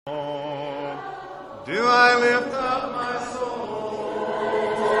Do I lift up my soul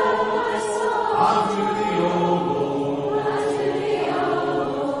unto thee, O Lord?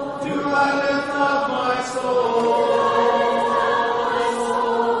 Do I lift up my soul,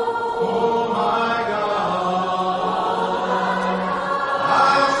 oh my God? I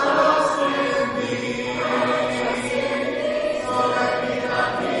trust in thee, so let me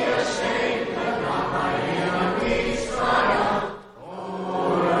not be ashamed, let not my enemies triumph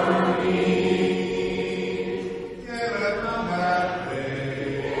over me.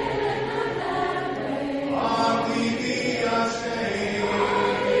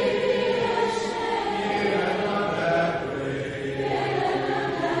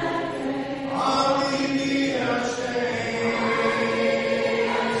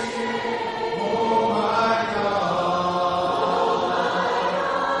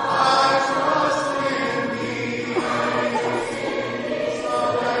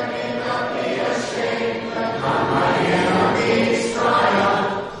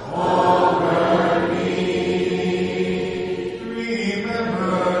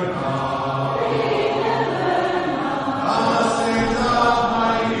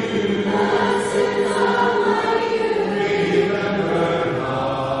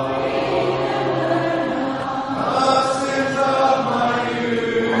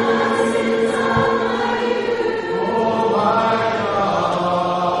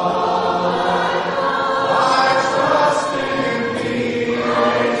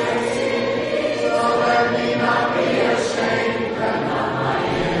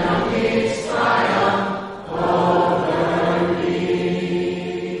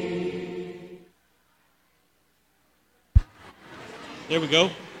 There we go.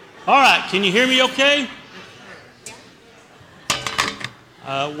 All right, can you hear me okay?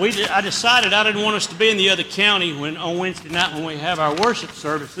 I decided I didn't want us to be in the other county on Wednesday night when we have our worship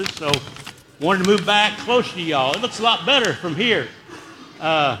services, so wanted to move back closer to y'all. It looks a lot better from here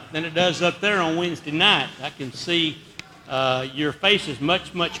than it does up there on Wednesday night. I can see your faces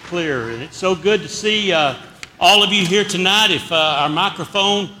much, much clearer, and it's so good to see all of you here tonight. If our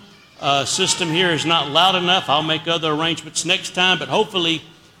microphone system here is not loud enough, I'll make other arrangements next time, but hopefully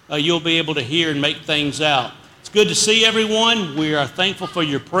you'll be able to hear and make things out. It's good to see everyone. We are thankful for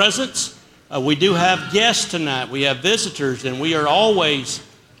your presence. We do have guests tonight. We have visitors, and we are always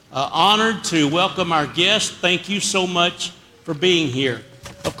honored to welcome our guests. Thank you so much for being here.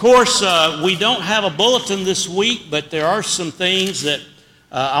 Of course, we don't have a bulletin this week, but there are some things that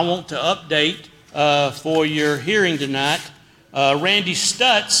I want to update for your hearing tonight. Randy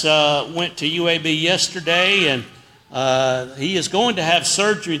Stutz went to UAB yesterday, and he is going to have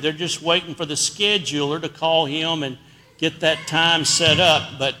surgery. They're just waiting for the scheduler to call him and get that time set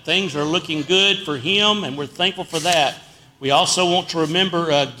up. But things are looking good for him, and we're thankful for that. We also want to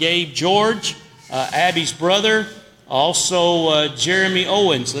remember Gabe George, Abby's brother, also Jeremy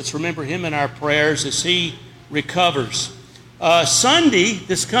Owens. Let's remember him in our prayers as he recovers. Sunday,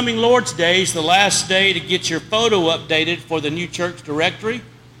 this coming Lord's Day, is the last day to get your photo updated for the new church directory.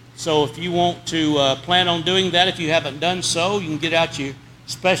 So if you want to plan on doing that, if you haven't done so, you can get out your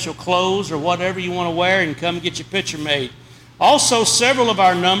special clothes or whatever you want to wear and come get your picture made. Also, several of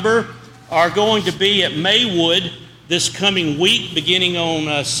our number are going to be at Maywood this coming week, beginning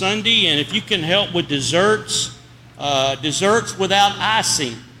on Sunday. And if you can help with desserts without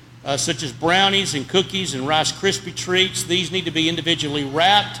icing, such as brownies and cookies and Rice Krispie treats. These need to be individually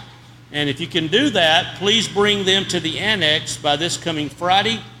wrapped. And if you can do that, please bring them to the annex by this coming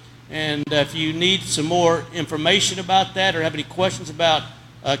Friday. And if you need some more information about that or have any questions about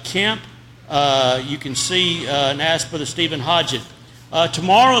camp, you can see and ask Brother Stephen Hodgett.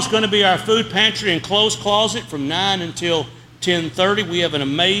 Tomorrow is going to be our food pantry and clothes closet from 9 until 10:30. We have an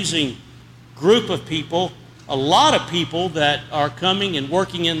amazing group of people, a lot of people that are coming and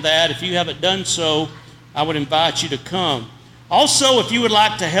working in that. If you haven't done so, I would invite you to come. Also, if you would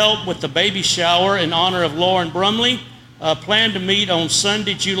like to help with the baby shower in honor of Lauren Brumley, plan to meet on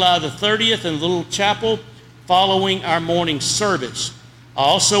Sunday, July the 30th in the Little Chapel following our morning service. I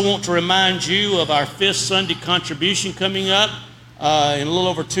also want to remind you of our 5th Sunday contribution coming up in a little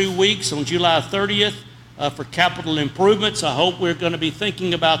over 2 weeks on July 30th for capital improvements. I hope we're going to be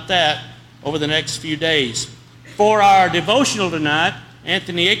thinking about that over the next few days. For our devotional tonight,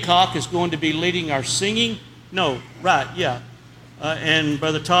 Anthony Aycock is going to be leading our singing. And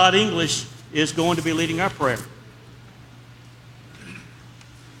Brother Todd English is going to be leading our prayer.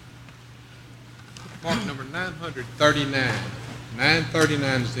 Mark number 939.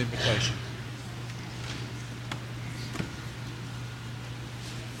 939 is the invitation.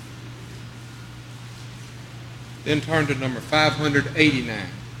 Then turn to number 589.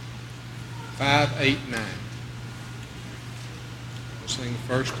 589. We'll sing the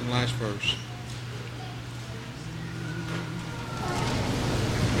first and last verse.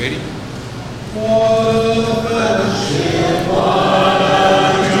 Ready?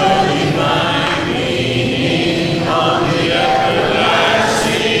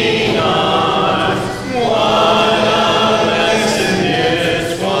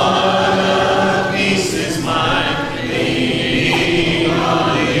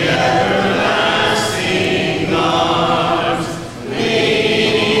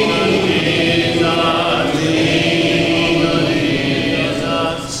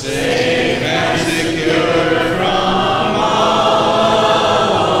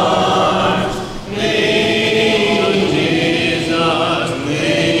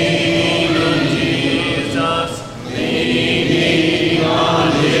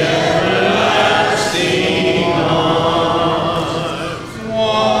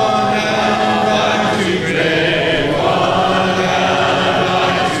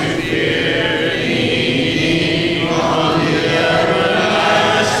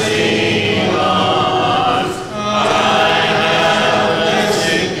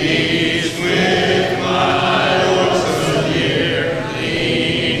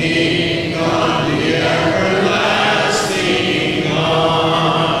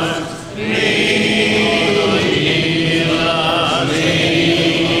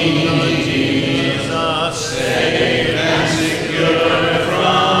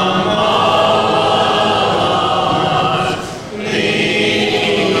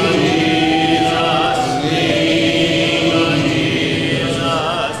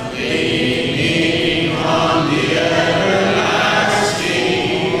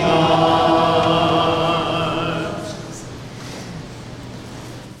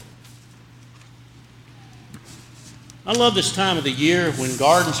 I love this time of the year when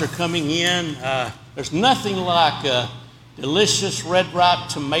gardens are coming in. There's nothing like a delicious red ripe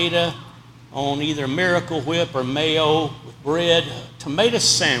tomato on either Miracle Whip or mayo with bread. Tomato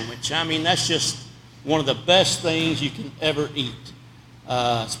sandwich. I mean, that's just one of the best things you can ever eat,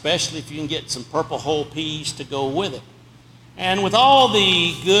 especially if you can get some purple whole peas to go with it. And with all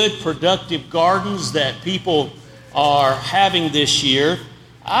the good, productive gardens that people are having this year,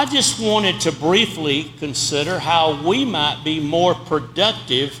 I just wanted to briefly consider how we might be more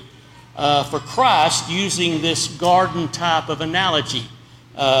productive for Christ using this garden type of analogy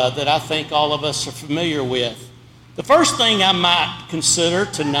that I think all of us are familiar with. The first thing I might consider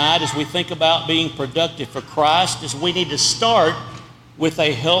tonight as we think about being productive for Christ is we need to start with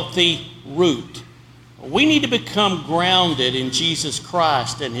a healthy root. We need to become grounded in Jesus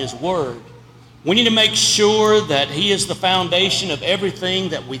Christ and His Word. We need to make sure that He is the foundation of everything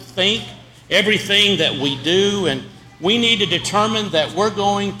that we think, everything that we do, and we need to determine that we're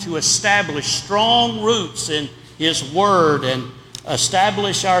going to establish strong roots in His Word and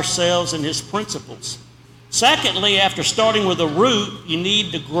establish ourselves in His principles. Secondly, after starting with a root, you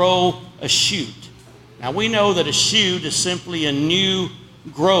need to grow a shoot. Now, we know that a shoot is simply a new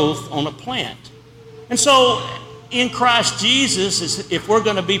growth on a plant. And so, in Christ Jesus, if we're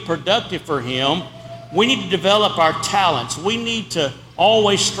going to be productive for Him, we need to develop our talents. We need to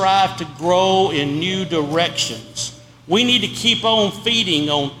always strive to grow in new directions. We need to keep on feeding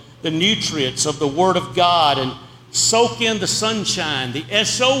on the nutrients of the Word of God and soak in the sunshine, the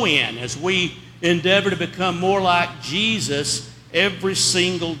S-O-N, as we endeavor to become more like Jesus every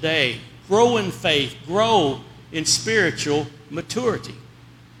single day. Grow in faith, grow in spiritual maturity.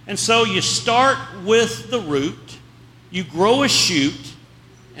 And so you start with the root, you grow a shoot,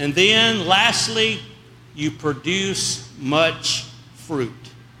 and then lastly, you produce much fruit.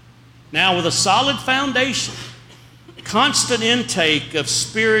 Now, with a solid foundation, constant intake of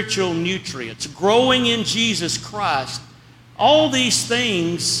spiritual nutrients, growing in Jesus Christ, all these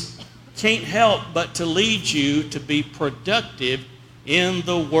things can't help but to lead you to be productive in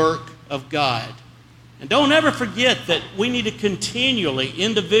the work of God. And don't ever forget that we need to continually,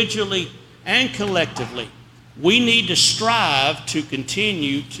 individually and collectively, we need to strive to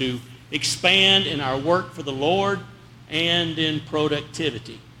continue to expand in our work for the Lord and in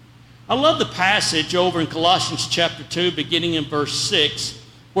productivity. I love the passage over in Colossians chapter 2, beginning in verse 6,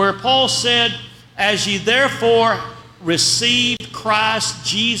 where Paul said, "As ye therefore received Christ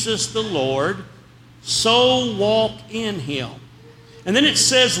Jesus the Lord, so walk in Him." And then it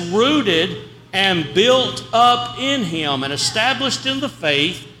says, "Rooted and built up in Him and established in the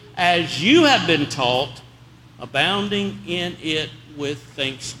faith as you have been taught, abounding in it with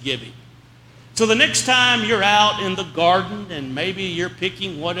thanksgiving." So the next time you're out in the garden and maybe you're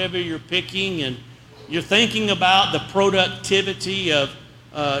picking whatever you're picking and you're thinking about the productivity of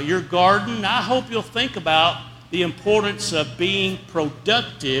your garden, I hope you'll think about the importance of being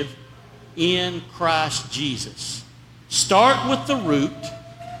productive in Christ Jesus. Start with the root,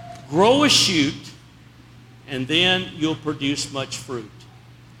 grow a shoot, and then you'll produce much fruit.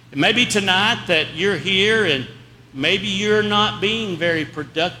 It may be tonight that you're here and maybe you're not being very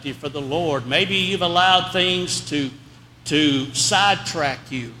productive for the Lord. Maybe you've allowed things to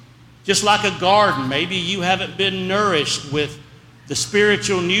sidetrack you. Just like a garden, maybe you haven't been nourished with the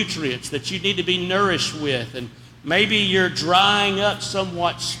spiritual nutrients that you need to be nourished with. And maybe you're drying up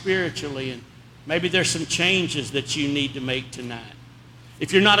somewhat spiritually, and maybe there's some changes that you need to make tonight.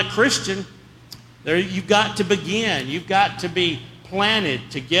 If you're not a Christian, you've got to begin. You've got to be planted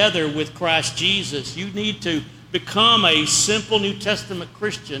together with Christ Jesus. You need to become a simple New Testament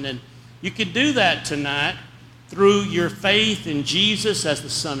Christian, and you can do that tonight through your faith in Jesus as the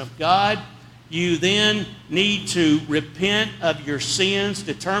Son of God. You then need to repent of your sins,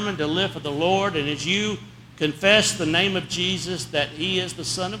 determined to live for the Lord, and as you confess the name of Jesus, that He is the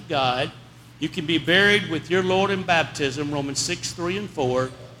Son of God, you can be buried with your Lord in baptism, Romans 6, 3, and 4,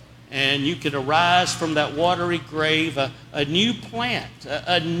 and you can arise from that watery grave, a new plant,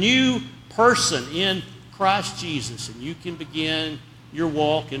 a new person in Christ Jesus, and you can begin your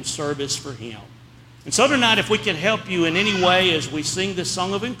walk in service for Him. And so tonight, if we can help you in any way as we sing this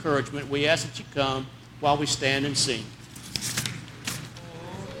song of encouragement, we ask that you come while we stand and sing.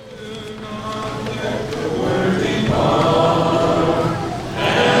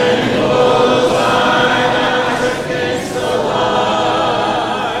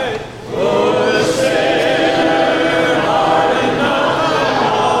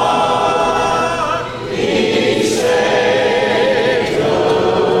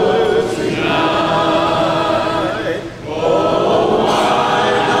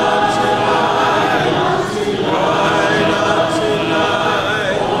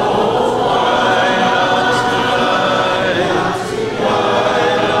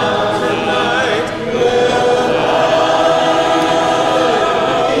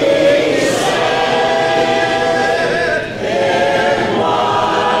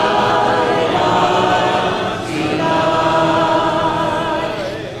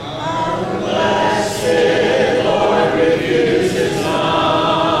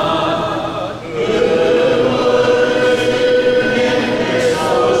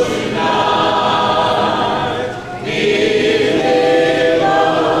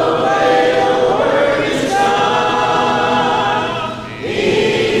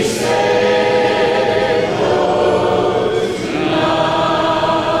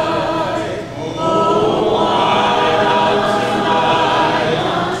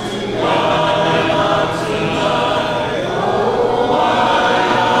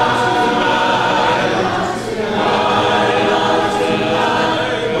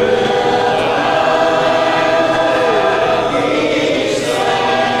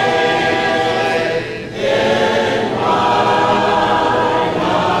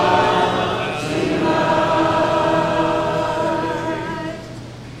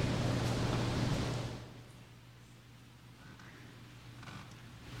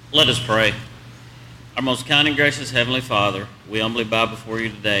 Let us pray. Our most kind and gracious Heavenly Father, we humbly bow before you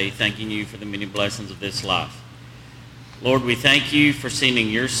today, thanking you for the many blessings of this life. Lord, we thank you for sending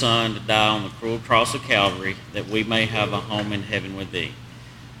your Son to die on the cruel cross of Calvary that we may have a home in heaven with thee.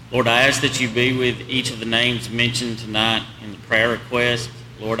 Lord, I ask that you be with each of the names mentioned tonight in the prayer request.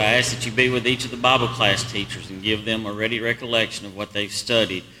 Lord, I ask that you be with each of the Bible class teachers and give them a ready recollection of what they've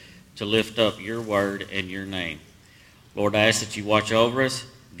studied to lift up your word and your name. Lord, I ask that you watch over us,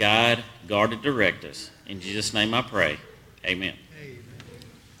 guide, guard, and direct us. In Jesus' name I pray. Amen. Amen.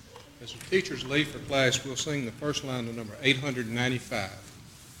 As the teachers leave for class, we'll sing the first line of number 895.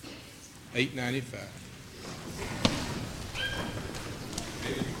 895.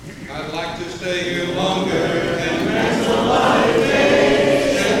 I'd like to stay here longer and pass the light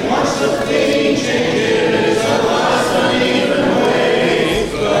days and watch the fleeting changes of life's uneven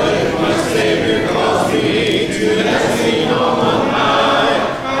ways. But if my Savior calls me to that scene on high,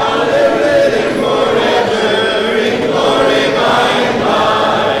 I'll live with Him forever in glory by and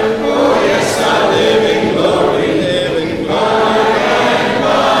by. Oh yes, I live in glory, by and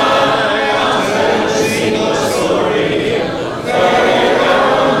by. I'll tell the single story.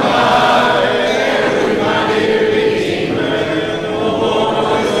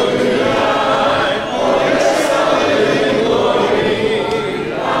 Oh,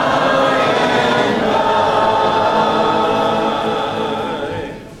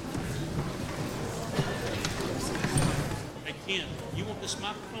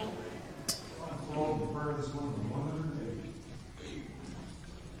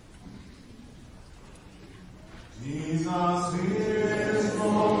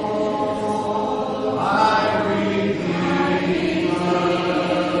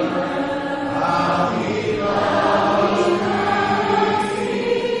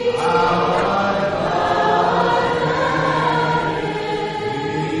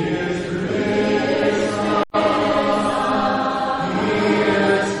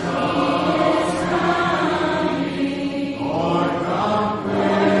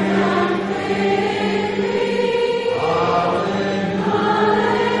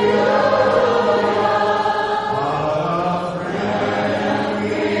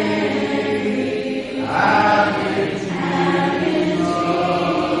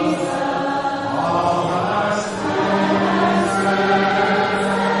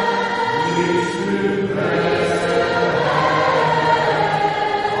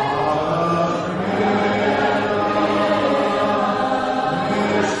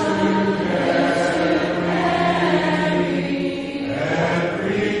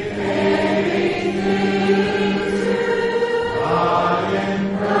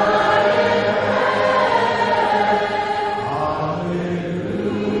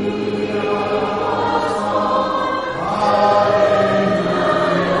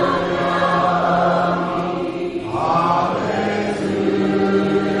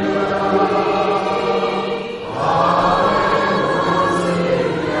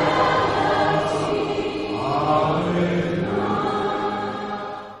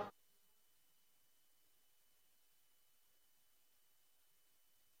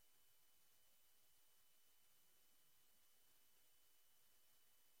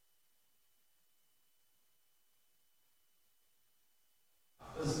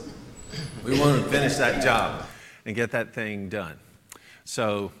 We want to finish that job and get that thing done.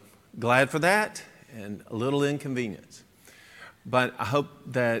 So glad for that, and a little inconvenience. But I hope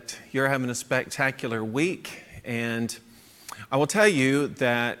that you're having a spectacular week, and I will tell you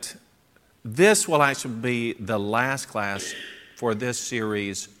that this will actually be the last class for this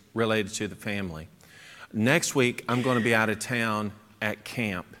series related to the family. Next week, I'm going to be out of town at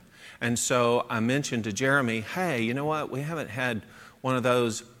camp. And so I mentioned to Jeremy, hey, you know what? We haven't had one of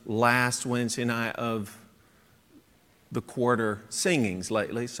those last Wednesday night of the quarter singings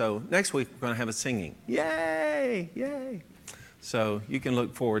lately. So next week, we're going to have a singing. Yay! Yay! So you can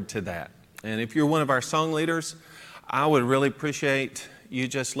look forward to that. And if you're one of our song leaders, I would really appreciate you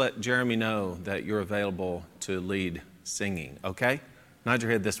just let Jeremy know that you're available to lead singing, okay? Nod your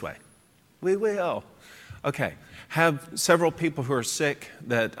head this way. We will. Okay. Have several people who are sick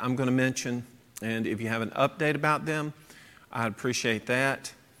that I'm going to mention, and if you have an update about them, I'd appreciate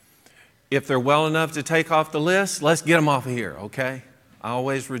that. If they're well enough to take off the list, let's get them off of here, okay? I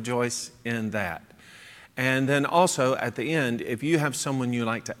always rejoice in that. And then also at the end, if you have someone you'd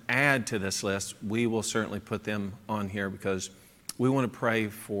like to add to this list, we will certainly put them on here because we want to pray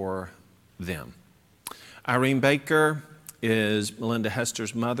for them. Irene Baker is Melinda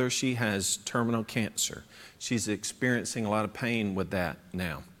Hester's mother. She has terminal cancer. She's experiencing a lot of pain with that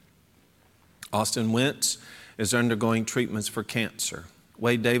now. Austin Wentz is undergoing treatments for cancer.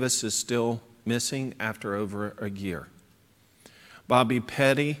 Wade Davis is still missing after over a year. Bobby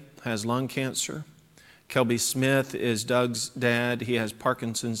Petty has lung cancer. Kelby Smith is Doug's dad. He has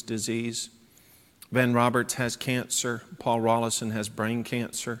Parkinson's disease. Van Roberts has cancer. Paul Rollison has brain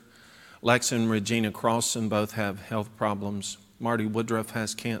cancer. Lex and Regina Crossan both have health problems. Marty Woodruff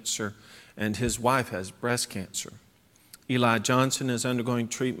has cancer, and his wife has breast cancer. Eli Johnson is undergoing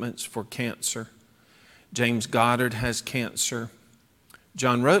treatments for cancer. James Goddard has cancer.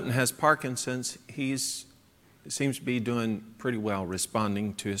 John Roten has Parkinson's. He seems to be doing pretty well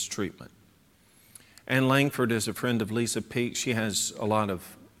responding to his treatment. Ann Langford is a friend of Lisa Peake. She has a lot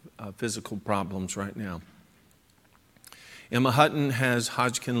of physical problems right now. Emma Hutton has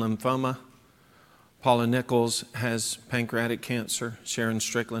Hodgkin lymphoma. Paula Nichols has pancreatic cancer. Sharon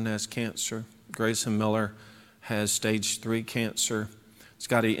Strickland has cancer. Grayson Miller has stage 3 cancer.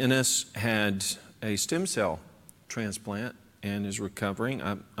 Scotty Ennis had a stem cell transplant and is recovering.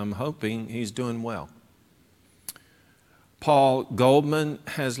 I'm hoping he's doing well. Paul Goldman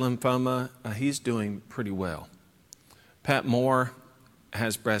has lymphoma. He's doing pretty well. Pat Moore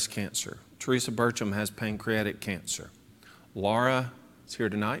has breast cancer. Teresa Burcham has pancreatic cancer. Laura is here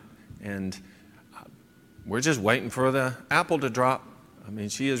tonight, and we're just waiting for the apple to drop. I mean,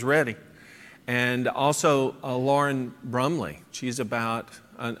 she is ready. And also Lauren Brumley. She's about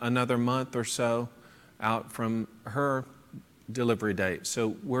another month or so out from her delivery date.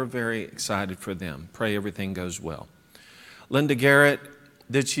 So we're very excited for them. Pray everything goes well. Linda Garrett,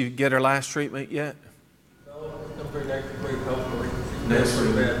 did she get her last treatment yet? No, it's come next week, hopefully. Next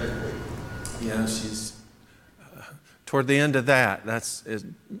week. Yeah, she's toward the end of that. It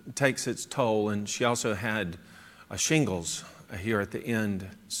takes its toll, and she also had shingles here at the end.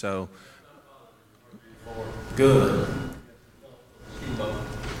 So good.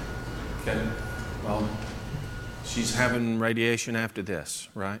 Okay. Well, she's having radiation after this,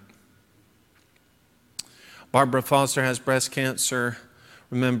 right? Barbara Foster has breast cancer.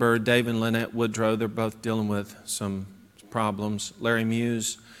 Remember, Dave and Lynette Woodrow, they're both dealing with some problems. Larry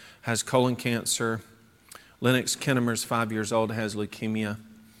Muse has colon cancer. Lennox Kinnemer's 5 years old, has leukemia.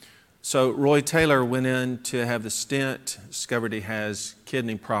 So Roy Taylor went in to have the stent, discovered he has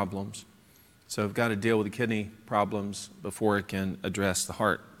kidney problems. So we've got to deal with the kidney problems before it can address the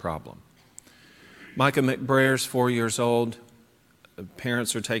heart problem. Micah McBrair's 4 years old.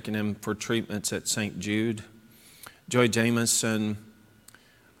 Parents are taking him for treatments at St. Jude. Joy Jamison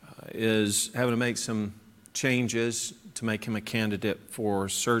is having to make some changes to make him a candidate for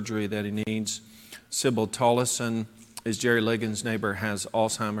surgery that he needs. Sybil Tollison is Jerry Ligon's neighbor, has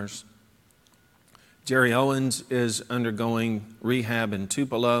Alzheimer's. Jerry Owens is undergoing rehab in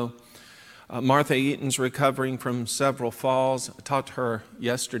Tupelo. Martha Eaton's recovering from several falls. I talked to her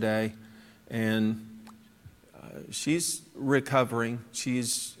yesterday, and she's recovering.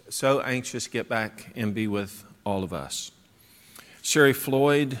 She's so anxious to get back and be with all of us. Sherry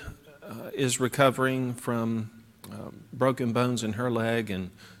Floyd is recovering from broken bones in her leg and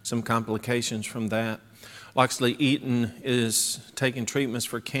some complications from that. Loxley Eaton is taking treatments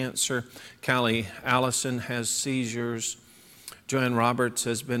for cancer. Callie Allison has seizures. Joanne Roberts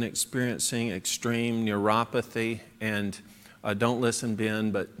has been experiencing extreme neuropathy. And don't listen,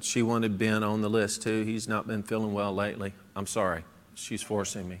 Ben, but she wanted Ben on the list too. He's not been feeling well lately. I'm sorry. She's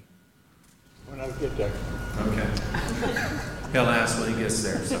forcing me. When I get there. Okay. He'll ask when he gets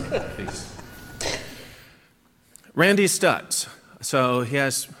there. So please. Randy Stutz. So he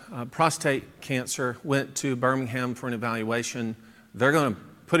has prostate cancer, went to Birmingham for an evaluation. They're going to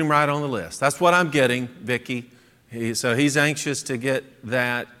put him right on the list. That's what I'm getting, Vicki. So he's anxious to get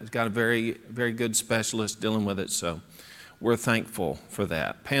that. He's got a very, very good specialist dealing with it. So we're thankful for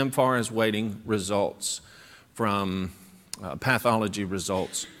that. Pam Farr is waiting results from pathology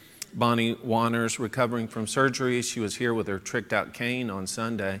results. Bonnie Wanner's recovering from surgery. She was here with her tricked out cane on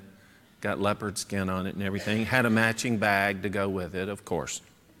Sunday. Got leopard skin on it and everything. Had a matching bag to go with it, of course.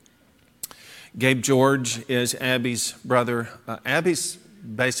 Gabe George is Abby's brother. Abby's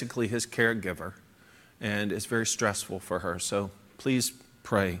basically his caregiver, and it's very stressful for her. So please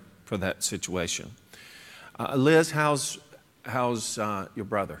pray for that situation. Liz, how's your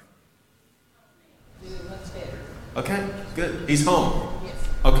brother? Doing much better. Okay, good. He's home. Yes.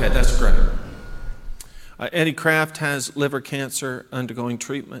 Okay, that's great. Eddie Kraft has liver cancer, undergoing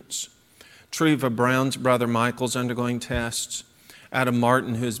treatments. Treva Brown's brother Michael's undergoing tests. Adam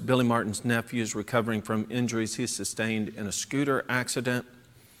Martin, who is Billy Martin's nephew, is recovering from injuries he sustained in a scooter accident.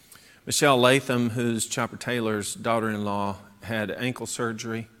 Michelle Latham, who's Chopper Taylor's daughter-in-law, had ankle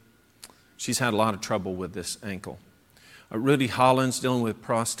surgery. She's had a lot of trouble with this ankle. Rudy Hollins dealing with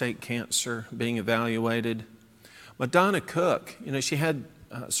prostate cancer, being evaluated. Madonna Cook, she had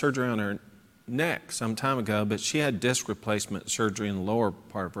surgery on her neck some time ago, but she had disc replacement surgery in the lower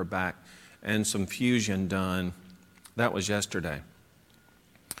part of her back and some fusion done. That was yesterday.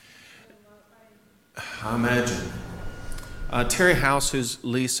 I imagine. Terry House, who's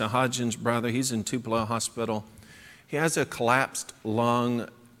Lisa Hodgins' brother, he's in Tupelo Hospital. He has a collapsed lung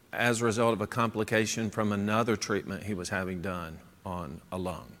as a result of a complication from another treatment he was having done on a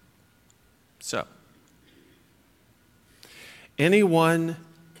lung. So, anyone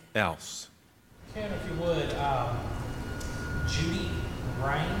else? Ken, if you would, Judy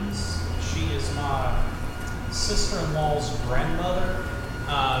Raines, she is my sister-in-law's grandmother.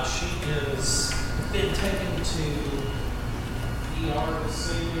 She has been taken to ER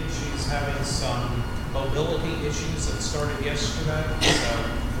this evening. She's having some mobility issues that started yesterday.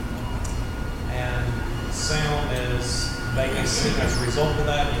 And Sam is babysitting, as a result of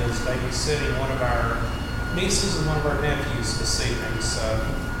that, is babysitting one of our nieces and one of our nephews this evening. So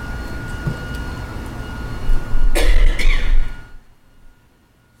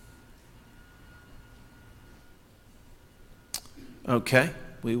Okay,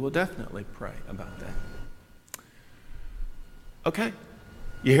 we will definitely pray about that. Okay,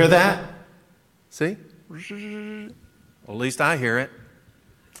 you hear that? See? Well, at least I hear it.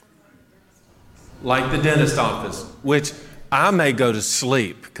 Like the dentist office, which I may go to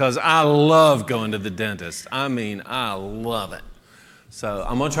sleep because I love going to the dentist. I love it. So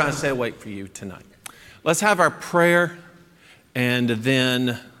I'm going to try and stay awake for you tonight. Let's have our prayer, and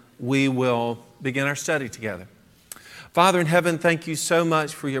then we will begin our study together. Father in heaven, thank you so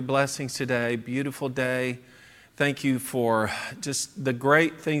much for your blessings today. Beautiful day. Thank you for just the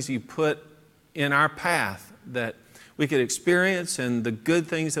great things you put in our path that we could experience and the good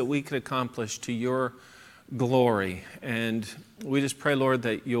things that we could accomplish to your glory. And we just pray, Lord,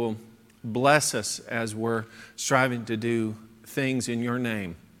 that you'll bless us as we're striving to do things in your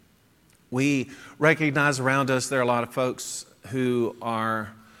name. We recognize around us there are a lot of folks who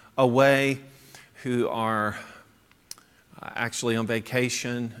are away, who are actually on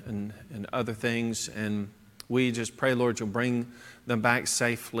vacation and other things. And we just pray, Lord, you'll bring them back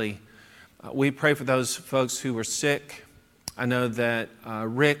safely. We pray for those folks who were sick. I know that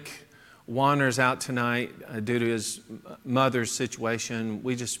Rick Wanner's out tonight due to his mother's situation.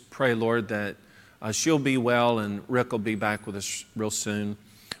 We just pray, Lord, that she'll be well and Rick will be back with us real soon.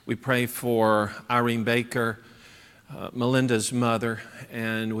 We pray for Irene Baker, Melinda's mother,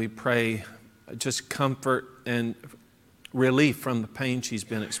 and we pray just comfort and relief from the pain she's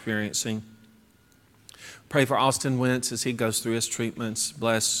been experiencing. Pray for Austin Wentz as he goes through his treatments.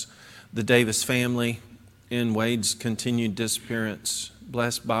 Bless the Davis family in Wade's continued disappearance.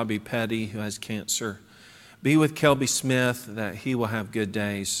 Bless Bobby Petty, who has cancer. Be with Kelby Smith, that he will have good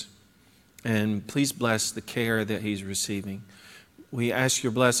days. And please bless the care that he's receiving. We ask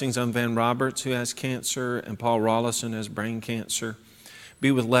your blessings on Van Roberts, who has cancer, and Paul Rollison has brain cancer.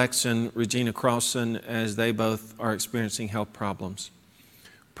 Be with Lex and Regina Crossan as they both are experiencing health problems.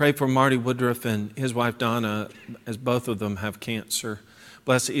 Pray for Marty Woodruff and his wife Donna as both of them have cancer.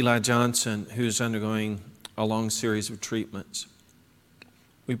 Bless Eli Johnson, who's undergoing a long series of treatments.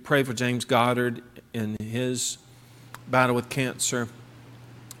 We pray for James Goddard in his battle with cancer.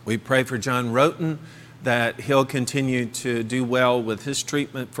 We pray for John Roten that he'll continue to do well with his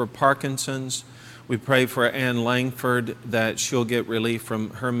treatment for Parkinson's. We pray for Ann Langford that she'll get relief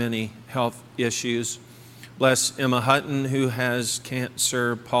from her many health issues. Bless Emma Hutton, who has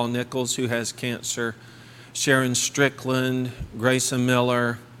cancer, Paul Nichols, who has cancer, Sharon Strickland, Grayson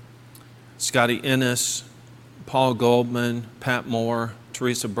Miller, Scotty Ennis, Paul Goldman, Pat Moore,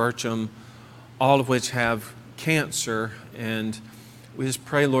 Teresa Burcham, all of which have cancer, and we just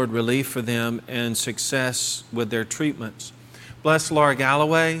pray, Lord, relief for them and success with their treatments. Bless Laura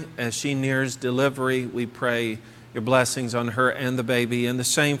Galloway as she nears delivery. We pray your blessings on her and the baby, and the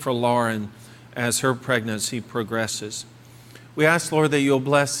same for Lauren as her pregnancy progresses. We ask, Lord, that you'll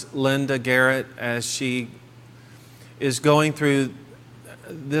bless Linda Garrett as she is going through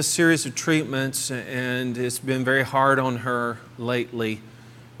this series of treatments, and it's been very hard on her lately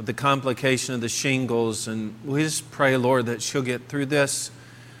with the complication of the shingles. And we just pray, Lord, that she'll get through this,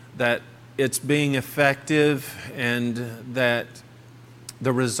 that it's being effective, and that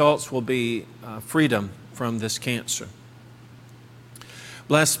the results will be freedom from this cancer.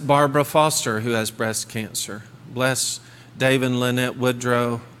 Bless Barbara Foster, who has breast cancer. Bless Dave and Lynette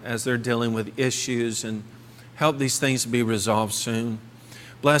Woodrow as they're dealing with issues, and help these things to be resolved soon.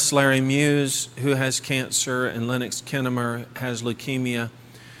 Bless Larry Muse, who has cancer, and Lennox Kinnemer has leukemia.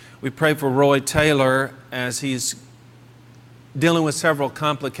 We pray for Roy Taylor as he's dealing with several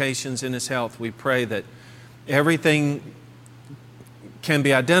complications in his health. We pray that everything can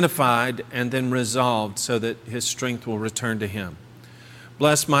be identified and then resolved so that his strength will return to him.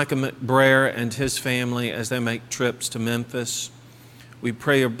 Bless Micah McBrayer and his family as they make trips to Memphis. We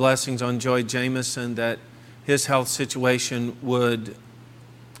pray your blessings on Joy Jameson, that his health situation would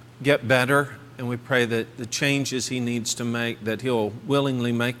get better, and we pray that the changes he needs to make, that he'll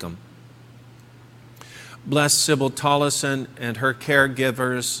willingly make them. Bless Sybil Tollison and her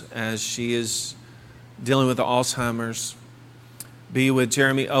caregivers as she is dealing with Alzheimer's. Be with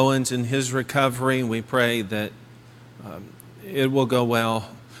Jeremy Owens in his recovery. We pray that it will go well.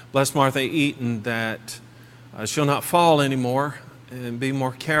 Bless Martha Eaton that she'll not fall anymore, and be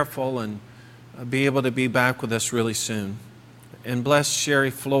more careful, and be able to be back with us really soon. And bless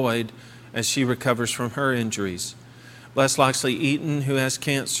Sherry Floyd as she recovers from her injuries. Bless Loxley Eaton, who has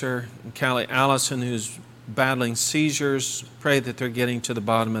cancer, and Callie Allison, who's battling seizures. Pray that they're getting to the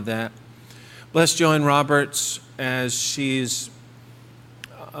bottom of that. Bless Joanne Roberts as she's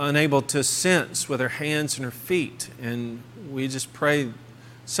unable to sense with her hands and her feet, and we just pray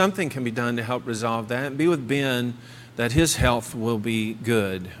something can be done to help resolve that. And be with Ben, that his health will be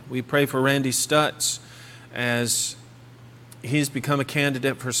good. We pray for Randy Stutz as he's become a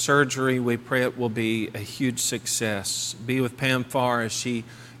candidate for surgery. We pray it will be a huge success. Be with Pam Farr as she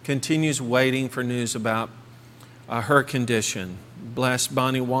continues waiting for news about her condition. Bless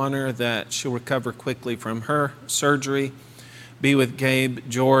Bonnie Warner that she'll recover quickly from her surgery. Be with Gabe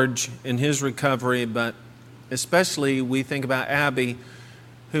George in his recovery, but especially we think about Abby,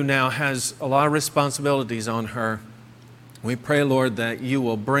 who now has a lot of responsibilities on her. We pray, Lord, that you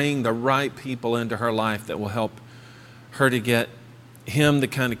will bring the right people into her life that will help her to get him the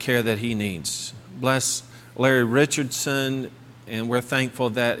kind of care that he needs. Bless Larry Richardson, and we're thankful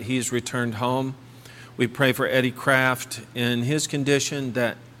that he's returned home. We pray for Eddie Kraft in his condition,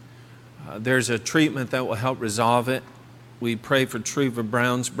 that there's a treatment that will help resolve it. We pray for Treva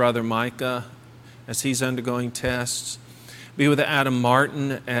Brown's brother Micah as he's undergoing tests. Be with Adam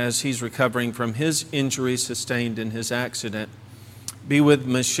Martin as he's recovering from his injuries sustained in his accident. Be with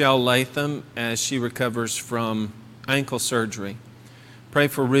Michelle Latham as she recovers from ankle surgery. Pray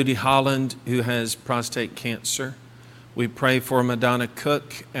for Rudy Holland, who has prostate cancer. We pray for Madonna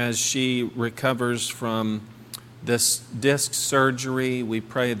Cook as she recovers from this disc surgery. We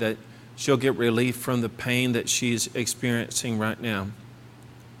pray that she'll get relief from the pain that she's experiencing right now.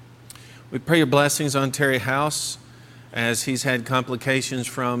 We pray your blessings on Terry House as he's had complications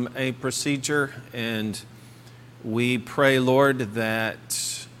from a procedure, and we pray, Lord,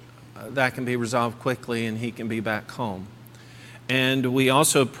 that that can be resolved quickly and he can be back home. And we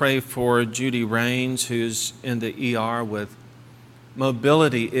also pray for Judy Raines, who's in the ER with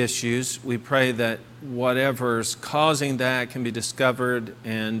mobility issues. We pray that whatever's causing that can be discovered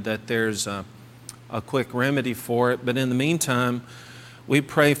and that there's a quick remedy for it. But in the meantime, we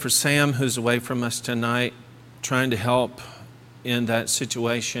pray for Sam, who's away from us tonight, trying to help in that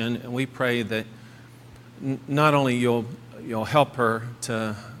situation. And we pray that not only you'll help her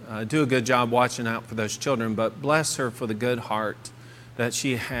to do a good job watching out for those children, but bless her for the good heart that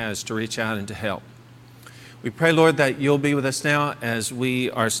she has to reach out and to help. We pray, Lord, that you'll be with us now as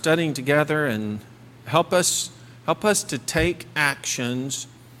we are studying together, and help us to take actions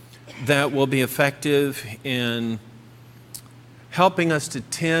that will be effective in helping us to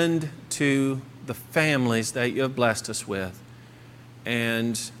tend to the families that you have blessed us with,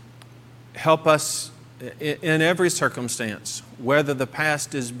 and help us in every circumstance, whether the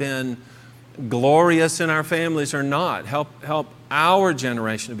past has been glorious in our families or not. Help our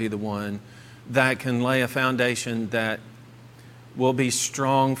generation to be the one that can lay a foundation that will be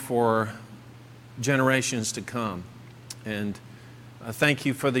strong for generations to come. And thank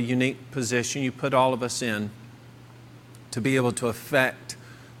you for the unique position you put all of us in to be able to affect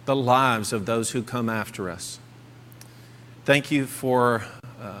the lives of those who come after us. Thank you for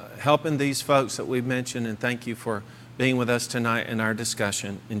helping these folks that we've mentioned, and thank you for being with us tonight in our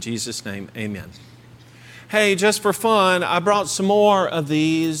discussion. In Jesus' name, amen. Hey, just for fun, I brought some more of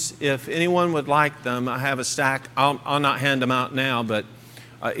these. If anyone would like them, I have a stack. I'll not hand them out now, but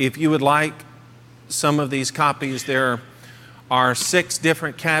if you would like some of these copies, there are 6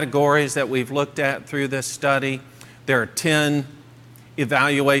 different categories that we've looked at through this study. There are 10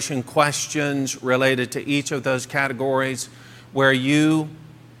 evaluation questions related to each of those categories where you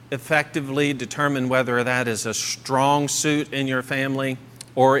effectively determine whether that is a strong suit in your family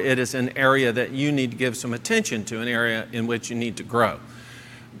or it is an area that you need to give some attention to, an area in which you need to grow.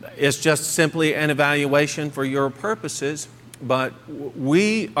 It's just simply an evaluation for your purposes, but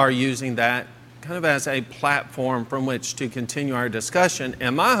we are using that kind of as a platform from which to continue our discussion.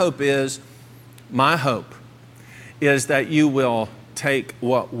 And my hope is that you will take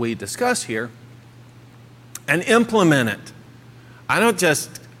what we discuss here and implement it.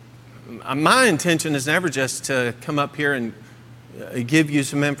 My intention is never just to come up here and give you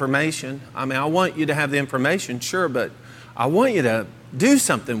some information. I mean, I want you to have the information, sure, but I want you to do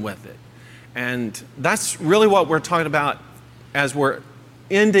something with it. And that's really what we're talking about as we're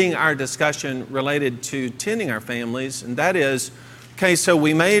ending our discussion related to tending our families. And that is, okay, so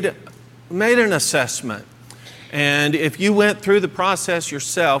we made an assessment. And if you went through the process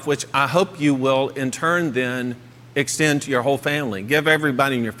yourself, which I hope you will in turn then extend to your whole family, give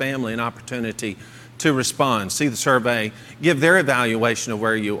everybody in your family an opportunity to respond, see the survey, give their evaluation of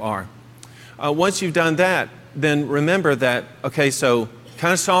where you are. Once you've done that, then remember that, okay, so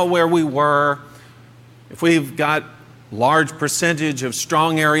kind of saw where we were. If we've got large percentage of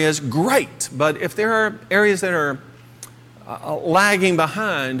strong areas, great. But if there are areas that are lagging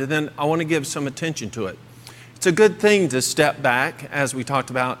behind, then I want to give some attention to it. It's a good thing to step back, as we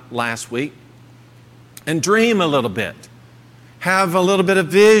talked about last week, and dream a little bit. Have a little bit of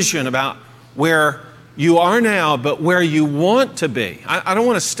vision about where you are now, but where you want to be. I don't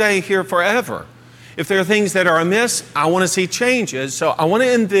want to stay here forever. If there are things that are amiss, I want to see changes. So I want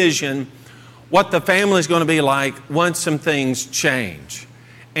to envision what the family is going to be like once some things change.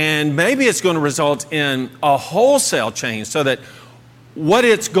 And maybe it's going to result in a wholesale change so that what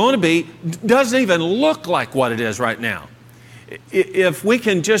it's going to be doesn't even look like what it is right now. If we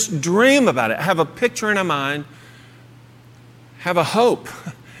can just dream about it, have a picture in our mind, have a hope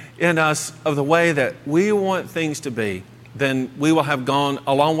in us of the way that we want things to be, then we will have gone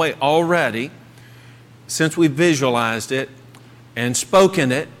a long way already since we visualized it and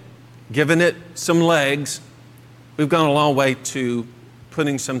spoken it, given it some legs. We've gone a long way to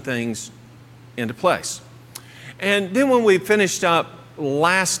putting some things into place. And then when we finished up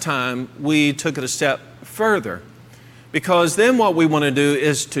last time, we took it a step further, because then what we want to do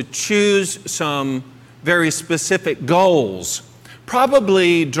is to choose some very specific goals,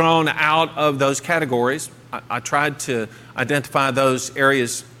 probably drawn out of those categories. I tried to identify those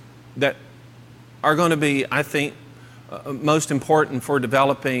areas that are going to be, I think, most important for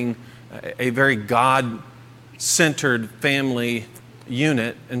developing a very God-centered family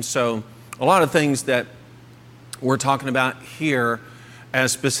unit. And so a lot of things that we're talking about here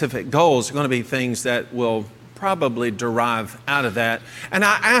as specific goals are going to be things that will probably derive out of that. And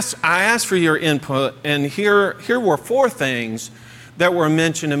I asked for your input, and here were 4 things that were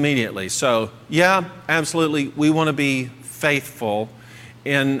mentioned immediately. So yeah, absolutely, we want to be faithful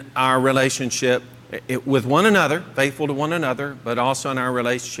in our relationship with one another, faithful to one another, but also in our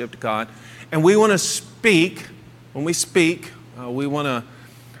relationship to God. And we want to speak. When we speak, we want to,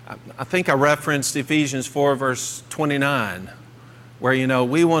 I think I referenced Ephesians 4 verse 29, where,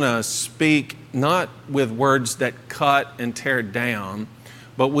 we want to speak not with words that cut and tear down,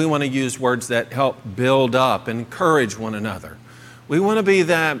 but we want to use words that help build up, encourage one another. We want to be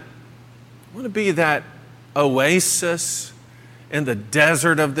that oasis in the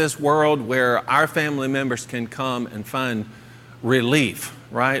desert of this world where our family members can come and find relief,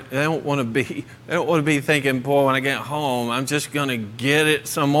 right? They don't want to be thinking, boy, when I get home, I'm just going to get it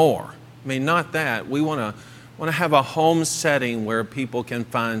some more. I mean, not that. We want want to have a home setting where people can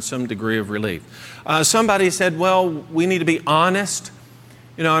find some degree of relief. Somebody said, well, we need to be honest.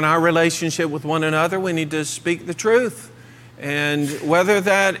 In our relationship with one another, we need to speak the truth. And whether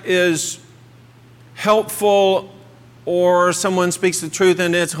that is helpful or someone speaks the truth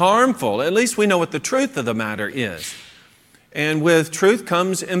and it's harmful, at least we know what the truth of the matter is. And with truth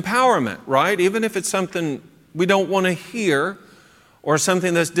comes empowerment, right? Even if it's something we don't want to hear or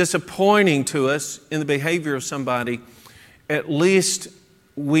something that's disappointing to us in the behavior of somebody, at least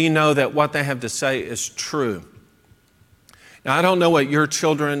we know that what they have to say is true. Now, I don't know what your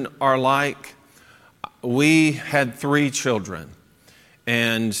children are like. We had 3 children,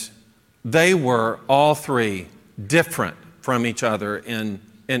 and they were all 3 different from each other in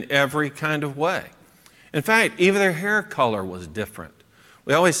every kind of way. In fact, even their hair color was different.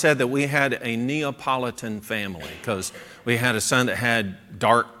 We always said that we had a Neapolitan family because we had a son that had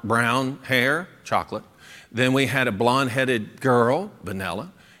dark brown hair, chocolate. Then we had a blonde-headed girl,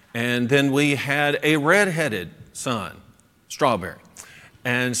 vanilla. And then we had a red-headed son, strawberry.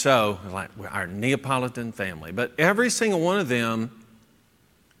 And so, like, our Neapolitan family. But every single one of them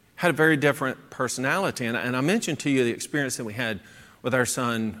had a very different personality. And I mentioned to you the experience that we had with our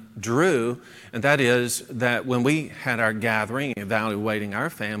son Drew, and that is that when we had our gathering evaluating our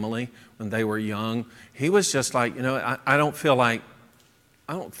family when they were young, he was just like, I don't feel like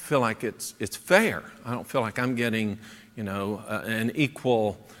it's fair. I don't feel like I'm getting, an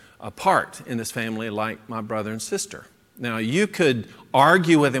equal part in this family like my brother and sister. Now, you could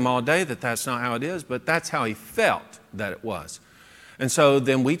argue with him all day that that's not how it is, but that's how he felt that it was. And so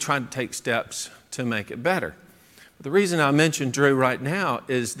then we tried to take steps to make it better. The reason I mentioned Drew right now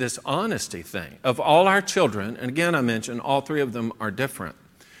is this honesty thing. Of all our children, and again I mentioned all 3 of them are different.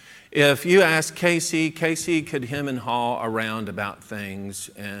 If you ask Casey could hem and haw around about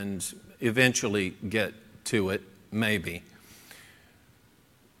things and eventually get to it, maybe.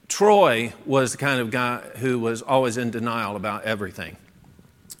 Troy was the kind of guy who was always in denial about everything.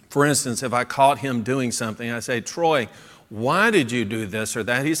 For instance, if I caught him doing something, I say, Troy, why did you do this or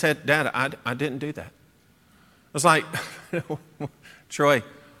that? He said, Dad, I didn't do that. I was like, Troy,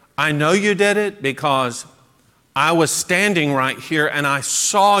 I know you did it because I was standing right here and I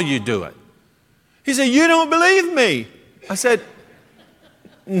saw you do it. He said, you don't believe me. I said,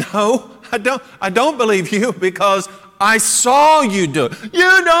 no, I don't believe you because I saw you do it.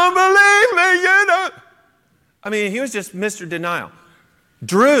 You don't believe me, you don't. I mean, he was just Mr. Denial.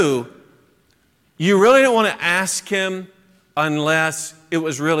 Drew, you really don't want to ask him unless it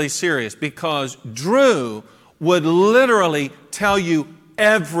was really serious, because Drew would literally tell you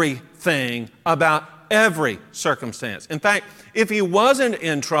everything about every circumstance. In fact, if he wasn't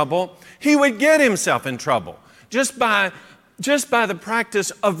in trouble, he would get himself in trouble just by the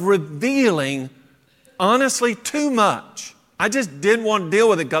practice of revealing, honestly, too much. I just didn't want to deal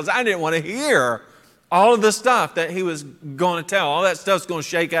with it because I didn't want to hear all of the stuff that he was going to tell. All that stuff's going to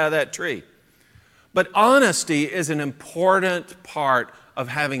shake out of that tree. But honesty is an important part of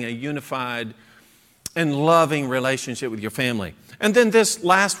having a unified and loving relationship with your family. And then this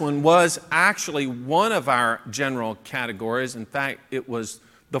last one was actually one of our general categories. In fact, it was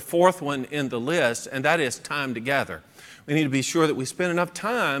the 4th one in the list, and that is time together. We need to be sure that we spend enough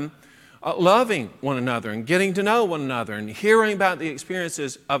time loving one another and getting to know one another and hearing about the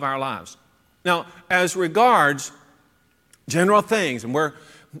experiences of our lives. Now, as regards general things, and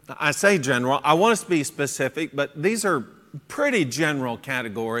I say general, I want us to be specific, but these are pretty general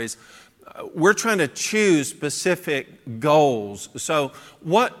categories. We're trying to choose specific goals. So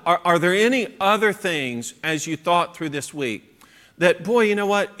what are there any other things as you thought through this week that, boy, you know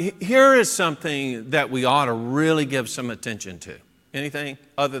what, here is something that we ought to really give some attention to? Anything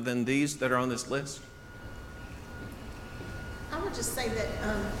other than these that are on this list? I would just say that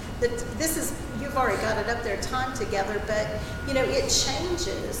this is, you've already got it up there, time together, but, it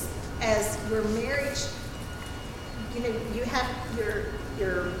changes as we're married. You have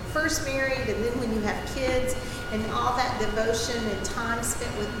your first married, and then when you have kids, and all that devotion and time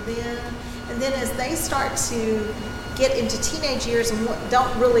spent with them. And then as they start to get into teenage years and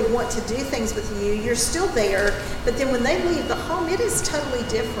don't really want to do things with you, you're still there. But then when they leave the home, it is totally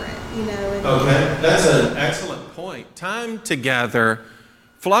different, Okay, that's an excellent point. Time together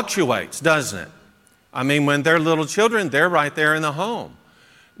fluctuates, doesn't it? I mean, when they're little children, they're right there in the home.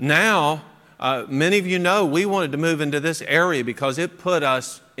 Now, many of you know we wanted to move into this area because it put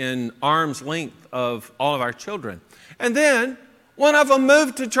us in arm's length of all of our children. And then one of them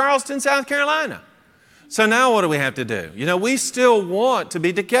moved to Charleston, South Carolina. So now what do we have to do? We still want to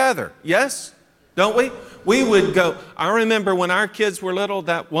be together. Yes? Don't we? We would go. I remember when our kids were little,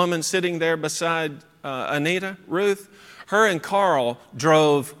 that woman sitting there beside Anita, Ruth, her and Carl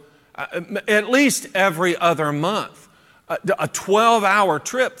drove at least every other month, a 12-hour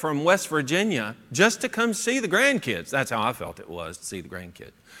trip from West Virginia just to come see the grandkids. That's how I felt it was, to see the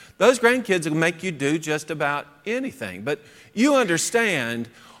grandkids. Those grandkids will make you do just about anything. But you understand,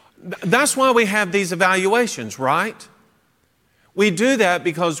 that's why we have these evaluations, right? We do that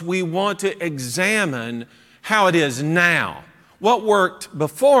because we want to examine how it is now. What worked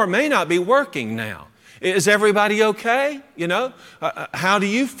before may not be working now. Is everybody okay? You know, how do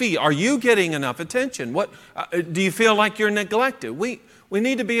you feel? Are you getting enough attention? What do you feel like you're neglected? We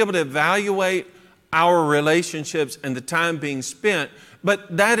need to be able to evaluate our relationships and the time being spent,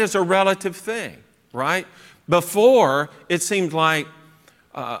 but that is a relative thing, right? Before, it seemed like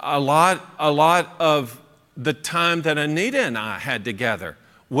a lot of the time that Anita and I had together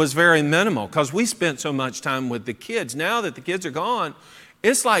was very minimal because we spent so much time with the kids. Now that the kids are gone,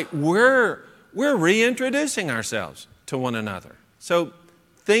 it's like we're reintroducing ourselves to one another. So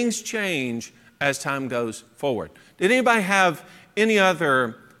things change as time goes forward. Did anybody have any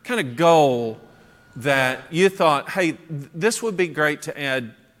other kind of goal that you thought, hey, this would be great to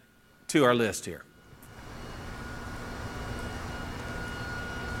add to our list here?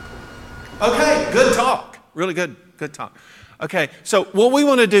 Okay, good talk. Really good talk. Okay, so what we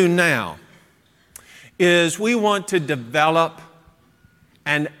want to do now is we want to develop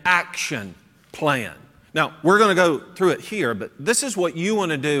an action plan. Now, we're going to go through it here, but this is what you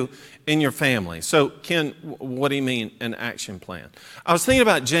want to do in your family. So, Ken, what do you mean an action plan? I was thinking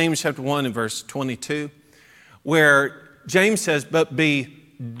about James chapter 1 and verse 22, where James says, "But be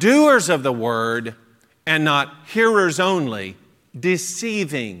doers of the word and not hearers only,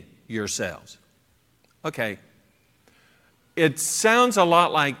 deceiving yourselves." Okay. It sounds a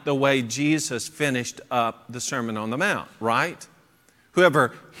lot like the way Jesus finished up the Sermon on the Mount, right?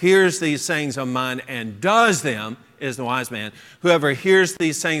 Whoever hears these sayings of mine and does them is the wise man. Whoever hears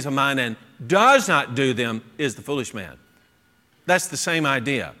these sayings of mine and does not do them is the foolish man. That's the same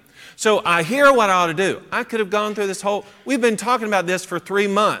idea. So I hear what I ought to do. I could have gone through this whole, we've been talking about this for 3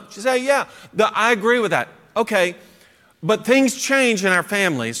 months. You say, yeah, I agree with that. Okay, but things change in our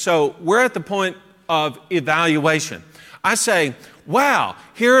family. So we're at the point of evaluation. I say, wow,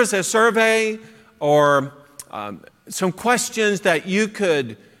 here is a survey or some questions that you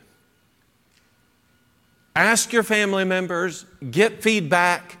could ask your family members, get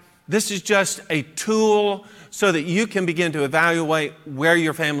feedback. This is just a tool so that you can begin to evaluate where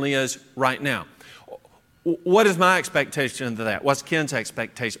your family is right now. What is my expectation of that? What's Ken's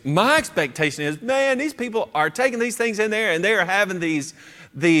expectation? My expectation is, man, these people are taking these things in there and they are having these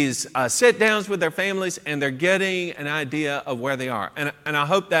sit-downs with their families and they're getting an idea of where they are. And I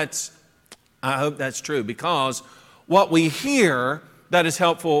hope that's true, because what we hear that is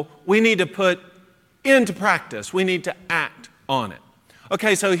helpful, we need to put into practice. We need to act on it.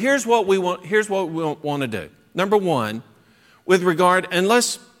 Okay, so here's what we want to do. Number one, with regard, and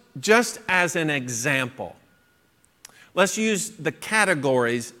let's, just as an example, let's use the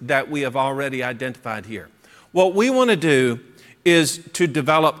categories that we have already identified here. What we want to do is to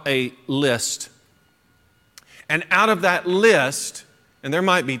develop a list. And out of that list, and there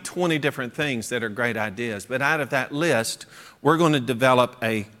might be 20 different things that are great ideas, but out of that list, we're going to develop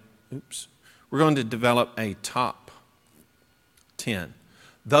a top 10.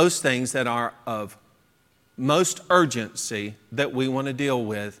 Those things that are of most urgency that we want to deal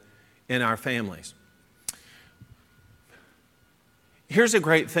with in our families. Here's a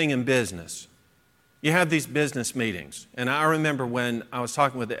great thing in business. You have these business meetings. And I remember when I was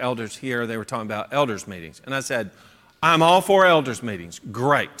talking with the elders here, they were talking about elders meetings. And I said, I'm all for elders meetings.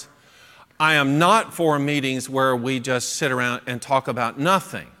 Great. I am not for meetings where we just sit around and talk about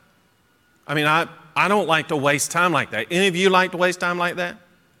nothing. I mean, I don't like to waste time like that. Any of you like to waste time like that?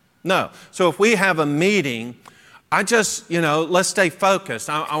 No. So if we have a meeting, I just, let's stay focused.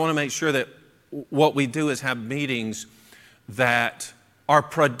 I want to make sure that what we do is have meetings that are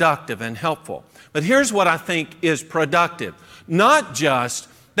productive and helpful. But here's what I think is productive. Not just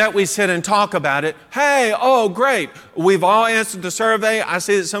that we sit and talk about it. Hey, oh, great. We've all answered the survey. I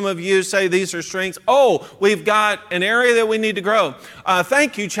see that some of you say these are strengths. Oh, we've got an area that we need to grow.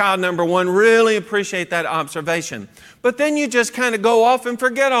 Thank you, child number one. Really appreciate that observation. But then you just kind of go off and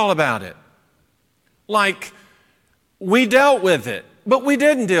forget all about it. Like, we dealt with it, but we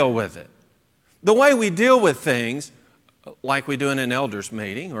didn't deal with it. The way we deal with things, like we do in an elders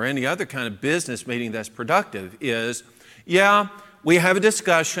meeting or any other kind of business meeting that's productive, is, we have a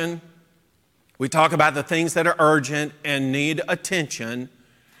discussion. We talk about the things that are urgent and need attention.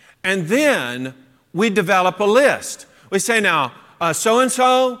 And then we develop a list. We say, now,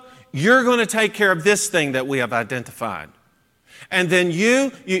 so-and-so, you're going to take care of this thing that we have identified. And then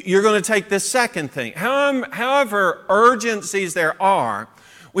you're going to take this second thing. However urgencies there are,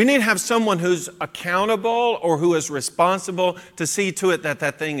 we need to have someone who's accountable or who is responsible to see to it that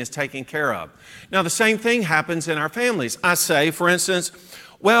that thing is taken care of. Now, the same thing happens in our families. I say, for instance,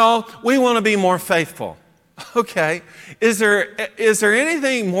 well, we want to be more faithful. Okay, is there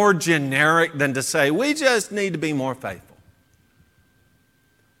anything more generic than to say we just need to be more faithful?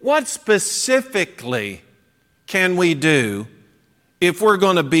 What specifically can we do if we're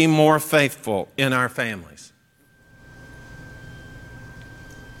going to be more faithful in our families?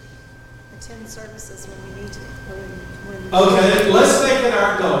 Attend services when we need to. When Okay, let's make it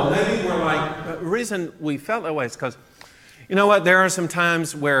our goal. Maybe we're like, the reason we felt that way is because, you know what, there are some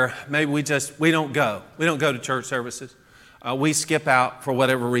times where maybe we don't go. We don't go to church services. We skip out for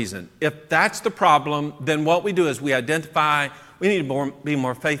whatever reason. If that's the problem, then what we do is we identify we need to be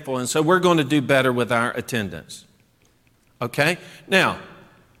more faithful, and so we're going to do better with our attendance. Okay? Now,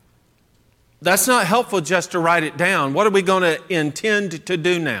 that's not helpful just to write it down. What are we going to intend to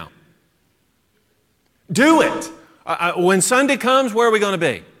do now? Do it. When Sunday comes, where are we going to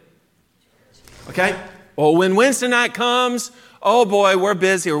be? Okay? Well, when Wednesday night comes, oh boy, we're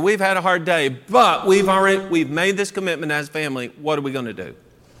busy or we've had a hard day, but we've made this commitment as a family. What are we going to do?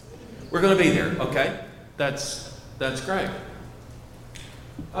 We're going to be there. Okay? That's great.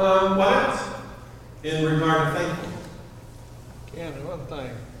 What else in regard to faithfulness? Ken, one thing,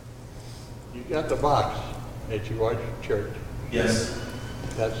 you got the box that you watch at church. Yes.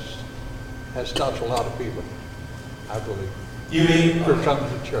 That stops a lot of people, I believe. You mean For coming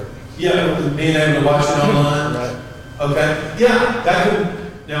to church. Yeah, being able to watch it online. Right. Okay. Yeah, that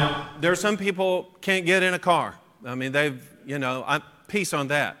could. Now, there are some people can't get in a car. I mean, peace on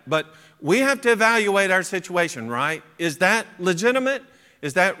that. But we have to evaluate our situation, right? Is that legitimate?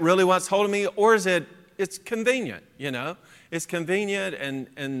 Is that really what's holding me? Or is it's convenient, It's convenient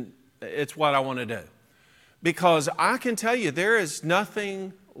and it's what I want to do. Because I can tell you there is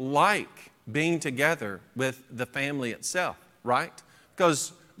nothing like being together with the family itself, right?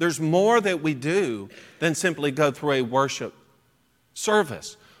 Because there's more that we do than simply go through a worship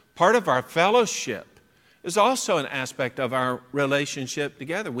service. Part of our fellowship is also an aspect of our relationship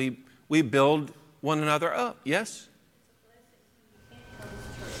together. We build one another up, yes?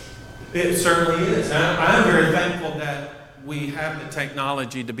 It certainly is. I'm very thankful that we have the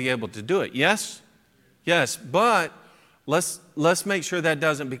technology to be able to do it. Yes? Yes, but let's make sure that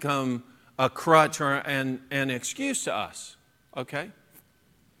doesn't become a crutch or an excuse to us. Okay?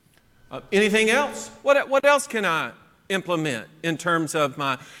 Anything else? What else can I implement in terms of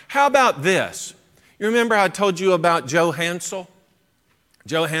how about this? You remember I told you about Joe Hansel?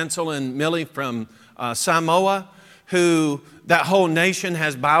 Joe Hansel and Millie from Samoa, who that whole nation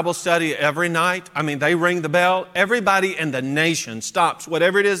has Bible study every night. I mean, they ring the bell. Everybody in the nation stops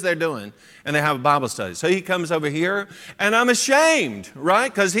whatever it is they're doing, and they have a Bible study. So he comes over here, and I'm ashamed, right?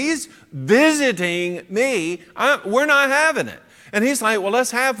 Because he's visiting me. We're not having it. And he's like, well,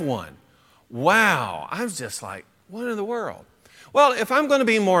 let's have one. Wow. I was just like, what in the world? Well, if I'm going to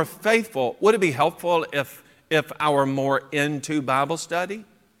be more faithful, would it be helpful if I were more into Bible study?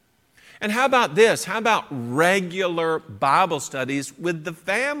 And how about this? How about regular Bible studies with the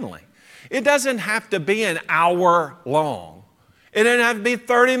family? It doesn't have to be an hour long. It doesn't have to be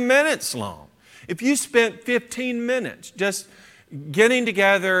 30 minutes long. If you spent 15 minutes just getting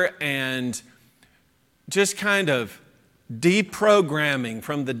together and just kind of deprogramming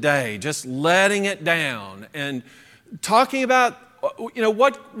from the day, just letting it down and talking about,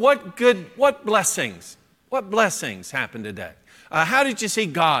 what blessings happened today? How did you see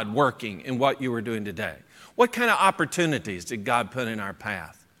God working in what you were doing today? What kind of opportunities did God put in our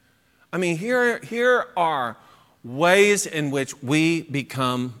path? I mean, here are ways in which we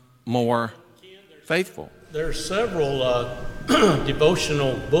become more faithful. There are several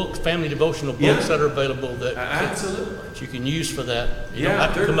devotional books, family devotional books that are available that you can use for that. You don't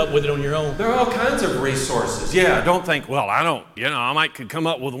have to come up with it on your own. There are all kinds of resources. Yeah, don't think, well, I could come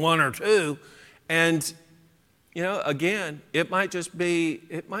up with one or two. And again, it might just be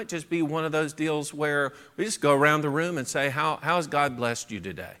one of those deals where we just go around the room and say, how has God blessed you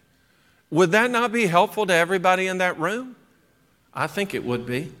today? Would that not be helpful to everybody in that room? I think it would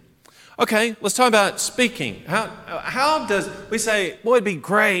be. Okay, let's talk about speaking. How does we say, boy, it'd be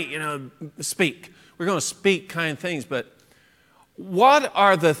great, speak. We're going to speak kind of things, but what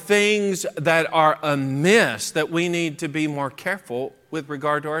are the things that are amiss that we need to be more careful with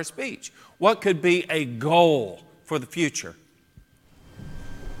regard to our speech? What could be a goal for the future?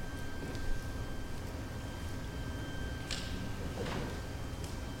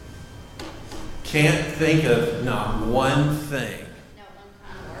 Can't think of not one thing. No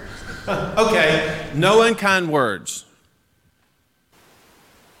unkind words. Okay, no unkind words.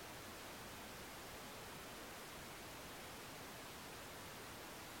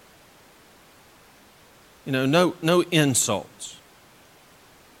 You know, no insults.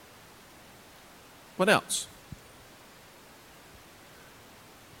 What else?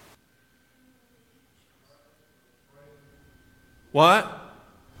 What?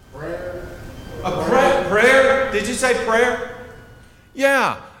 Prayer. A prayer? Did you say prayer?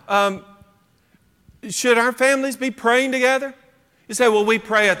 Yeah. Should our families be praying together? You say, well, we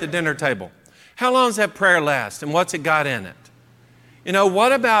pray at the dinner table. How long does that prayer last, and what's it got in it? You know,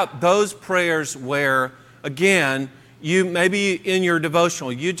 what about those prayers where, again, you maybe in your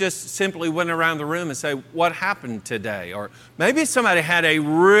devotional, you just simply went around the room and say, what happened today? Or maybe somebody had a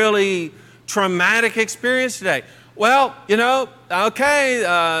really traumatic experience today. Well, you know,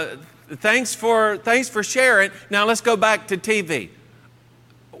 okay, thanks for sharing. Now let's go back to TV.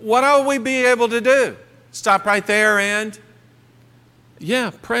 What will we be able to do? Stop right there and,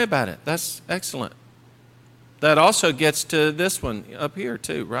 yeah, pray about it. That's excellent. That also gets to this one up here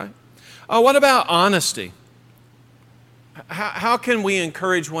too, right? Oh, what about honesty? How can we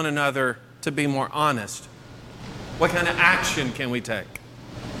encourage one another to be more honest? What kind of action can we take?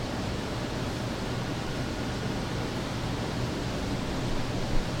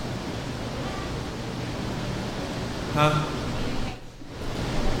 Huh?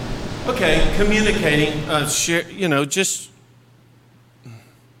 Okay, communicating,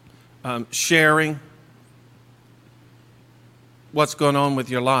 sharing what's going on with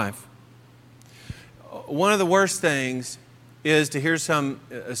your life. One of the worst things is to hear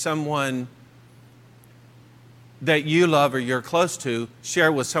someone that you love or you're close to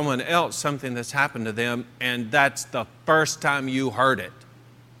share with someone else something that's happened to them, and that's the first time you heard it.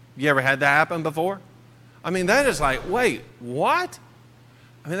 You ever had that happen before? I mean, that is like, wait, what?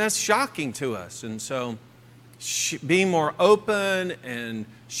 I mean, that's shocking to us. And so being more open and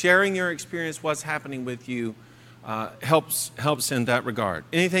sharing your experience, what's happening with you, helps in that regard.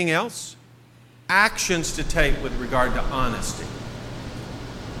 Anything else? Actions to take with regard to honesty.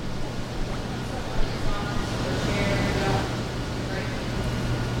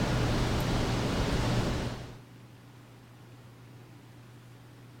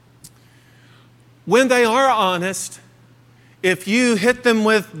 When they are honest, if you hit them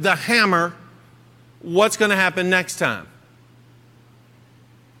with the hammer, what's going to happen next time?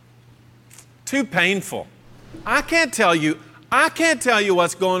 Too painful. I can't tell you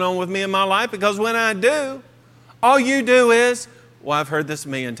what's going on with me in my life, because when I do, all you do is, well, I've heard this a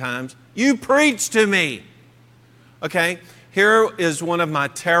million times, you preach to me. Okay, here is one of my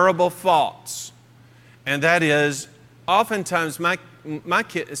terrible faults, and that is oftentimes my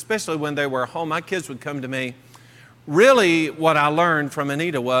kids, especially when they were home, my kids would come to me. Really, what I learned from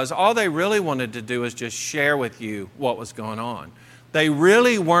Anita was all they really wanted to do is just share with you what was going on. They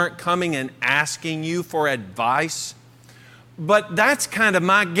really weren't coming and asking you for advice. But that's kind of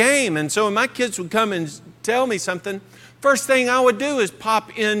my game. And so when my kids would come and tell me something, first thing I would do is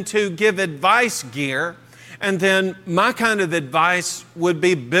pop into give advice gear. And then my kind of advice would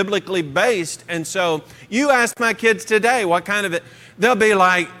be biblically based. And so you ask my kids today, what kind of it? They'll be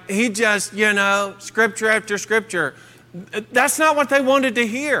like, he just, scripture after scripture. That's not what they wanted to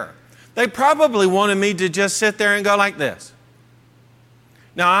hear. They probably wanted me to just sit there and go like this.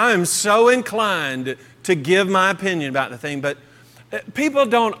 Now, I am so inclined to give my opinion about the thing, but people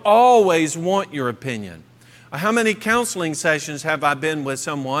don't always want your opinion. How many counseling sessions have I been with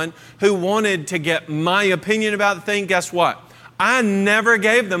someone who wanted to get my opinion about the thing? Guess what? I never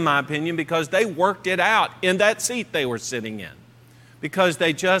gave them my opinion because they worked it out in that seat they were sitting in, because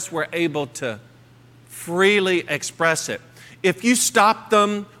they just were able to freely express it. If you stop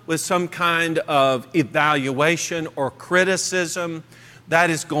them with some kind of evaluation or criticism, that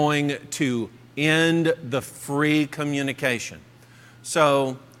is going to end the free communication.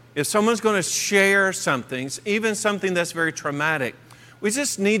 So if someone's going to share something, even something that's very traumatic, we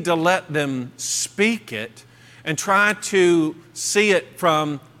just need to let them speak it and try to see it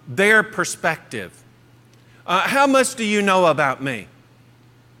from their perspective. How much do you know about me?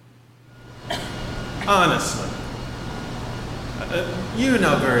 Honestly. You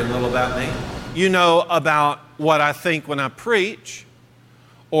know very little about me. You know about what I think when I preach,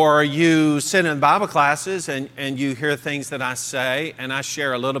 or you sit in Bible classes and you hear things that I say, and I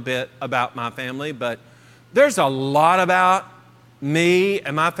share a little bit about my family, but there's a lot about me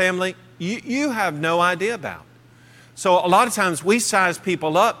and my family you have no idea about. So a lot of times we size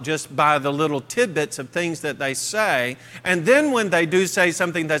people up just by the little tidbits of things that they say. And then when they do say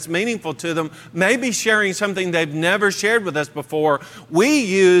something that's meaningful to them, maybe sharing something they've never shared with us before, we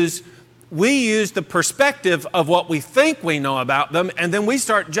use the perspective of what we think we know about them, and then we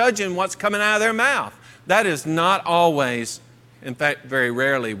start judging what's coming out of their mouth. That is not always, in fact, very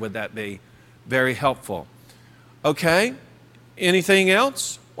rarely would that be very helpful. Okay, anything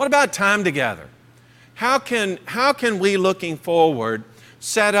else? What about time together? How can we, looking forward,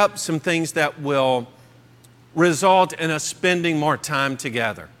 set up some things that will result in us spending more time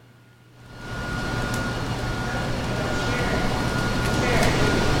together?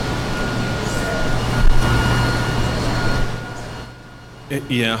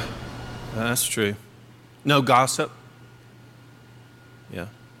 Yeah, that's true. No gossip. Yeah.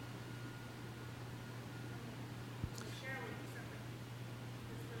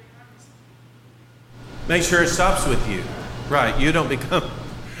 Make sure it stops with you. Right. You don't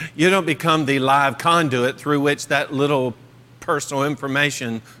become the live conduit through which that little personal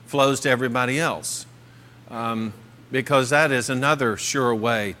information flows to everybody else. Because that is another sure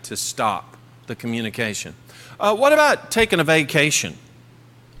way to stop the communication. What about taking a vacation?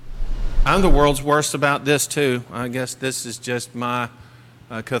 I'm the world's worst about this too. I guess this is just my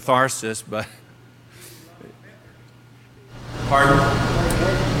catharsis, but... Pardon?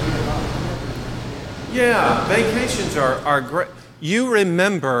 Yeah, vacations are great. You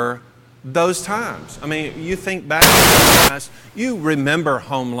remember those times. I mean, you think back to the past, you remember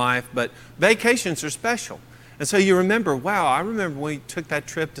home life, but vacations are special. And so you remember, wow, I remember when we took that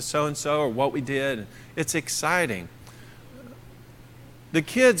trip to so-and-so or what we did. It's exciting. The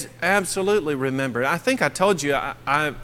kids absolutely remember. I think I told you, I